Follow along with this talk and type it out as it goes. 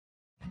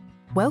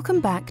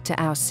Welcome back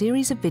to our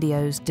series of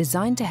videos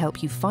designed to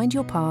help you find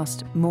your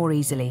past more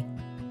easily.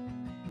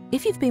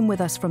 If you've been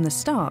with us from the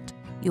start,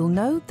 you'll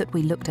know that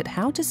we looked at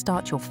how to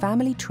start your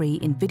family tree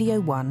in video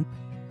 1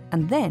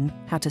 and then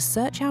how to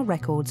search our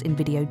records in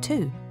video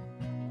 2.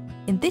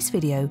 In this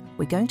video,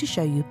 we're going to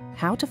show you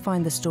how to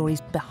find the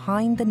stories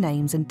behind the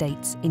names and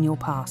dates in your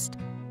past.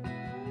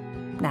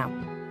 Now,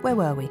 where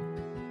were we?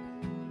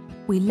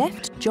 We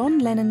left John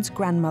Lennon's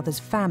grandmother's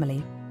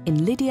family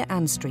in Lydia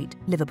Ann Street,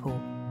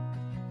 Liverpool.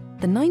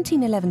 The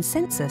 1911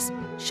 census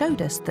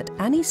showed us that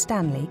Annie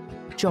Stanley,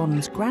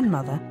 John's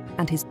grandmother,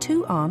 and his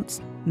two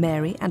aunts,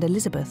 Mary and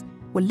Elizabeth,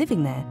 were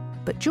living there,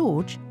 but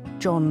George,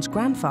 John's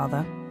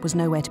grandfather, was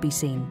nowhere to be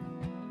seen.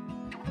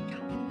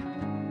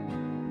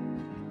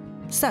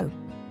 So,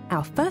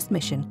 our first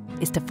mission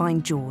is to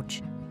find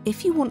George.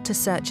 If you want to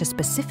search a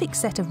specific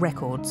set of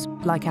records,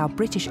 like our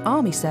British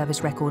Army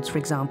Service records for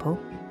example,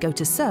 go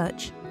to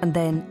Search and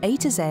then A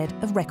to Z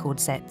of record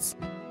sets.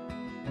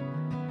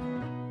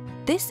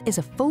 This is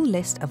a full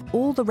list of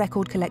all the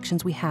record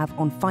collections we have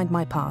on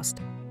Findmypast.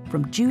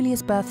 From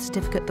Julia's birth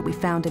certificate that we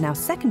found in our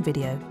second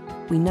video,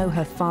 we know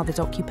her father's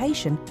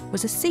occupation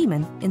was a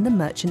seaman in the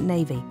Merchant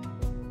Navy.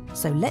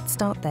 So let's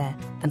start there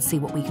and see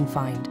what we can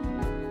find.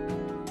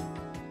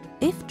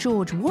 If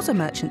George was a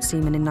merchant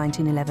seaman in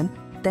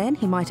 1911, then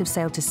he might have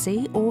sailed to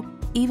sea or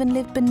even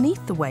lived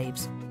beneath the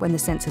waves when the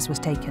census was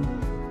taken.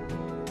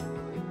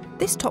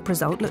 This top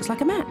result looks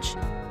like a match.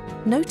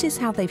 Notice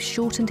how they've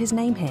shortened his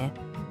name here.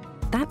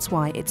 That's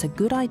why it's a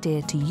good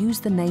idea to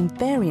use the name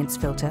variance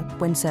filter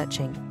when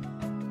searching.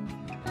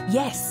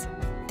 Yes,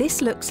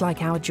 this looks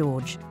like our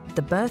George.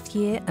 The birth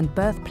year and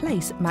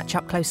birthplace match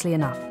up closely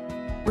enough.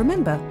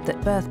 Remember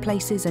that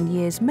birthplaces and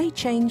years may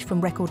change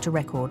from record to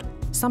record.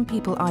 Some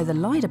people either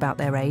lied about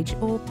their age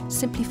or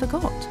simply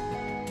forgot.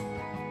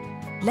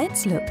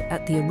 Let's look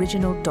at the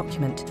original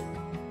document.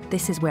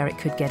 This is where it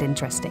could get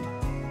interesting.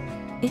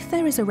 If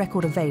there is a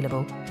record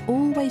available,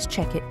 always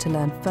check it to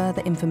learn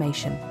further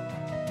information.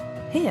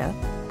 Here,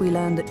 we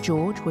learn that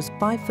George was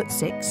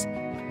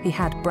 5'6", he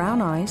had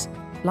brown eyes,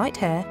 light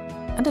hair,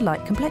 and a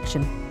light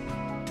complexion.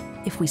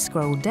 If we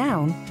scroll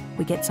down,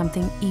 we get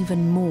something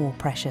even more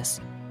precious.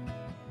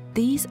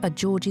 These are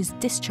George's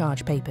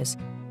discharge papers.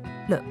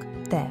 Look,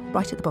 there,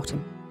 right at the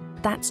bottom.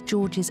 That's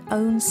George's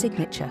own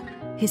signature,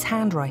 his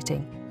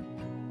handwriting.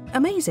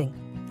 Amazing!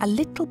 A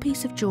little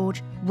piece of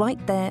George right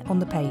there on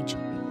the page.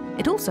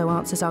 It also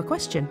answers our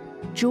question.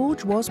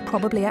 George was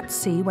probably at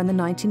sea when the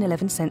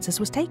 1911 census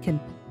was taken.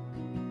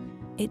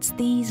 It's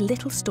these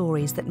little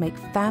stories that make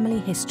family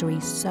history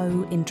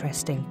so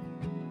interesting.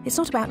 It's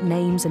not about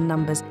names and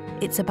numbers,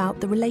 it's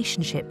about the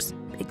relationships,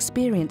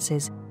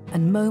 experiences,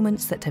 and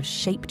moments that have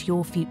shaped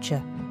your future.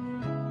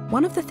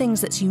 One of the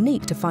things that's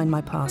unique to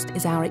Findmypast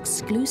is our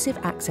exclusive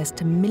access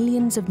to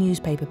millions of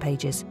newspaper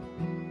pages.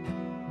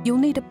 You'll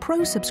need a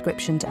pro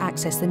subscription to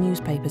access the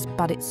newspapers,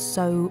 but it's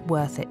so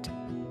worth it.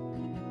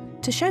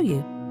 To show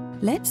you,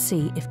 let's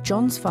see if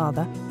John's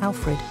father,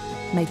 Alfred,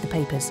 made the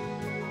papers.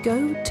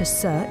 Go to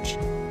Search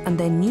and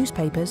then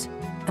Newspapers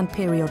and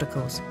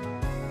Periodicals.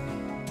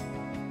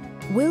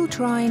 We'll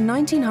try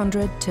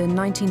 1900 to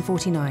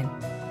 1949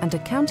 and a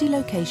county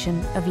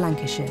location of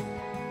Lancashire.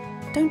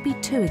 Don't be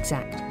too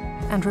exact.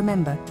 And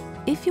remember,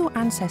 if your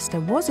ancestor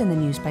was in the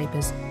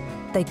newspapers,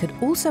 they could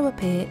also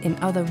appear in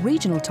other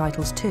regional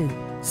titles too,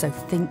 so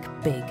think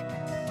big.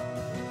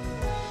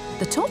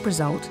 The top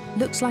result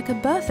looks like a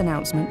birth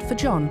announcement for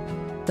John.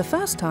 The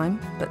first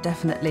time, but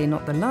definitely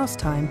not the last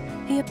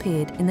time, he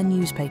appeared in the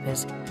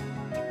newspapers.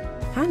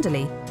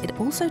 Handily, it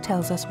also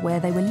tells us where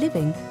they were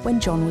living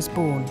when John was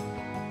born.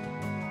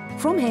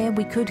 From here,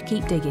 we could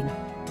keep digging.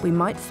 We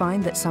might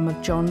find that some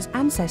of John's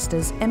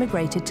ancestors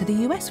emigrated to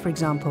the US, for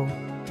example.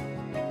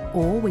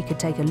 Or we could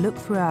take a look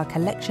through our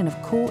collection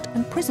of court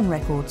and prison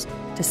records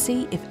to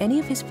see if any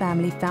of his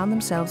family found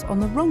themselves on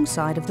the wrong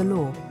side of the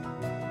law.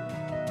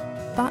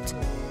 But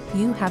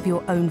you have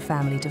your own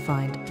family to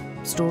find,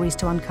 stories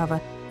to uncover,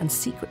 and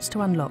secrets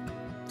to unlock,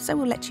 so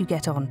we'll let you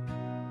get on.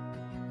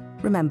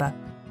 Remember,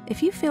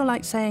 if you feel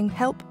like saying,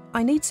 "Help,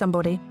 I need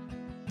somebody,"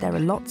 there are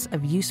lots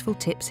of useful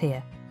tips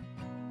here.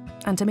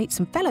 And to meet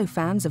some fellow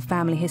fans of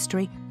family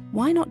history,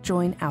 why not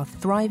join our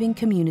thriving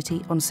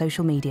community on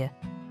social media?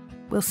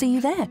 We'll see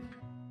you there.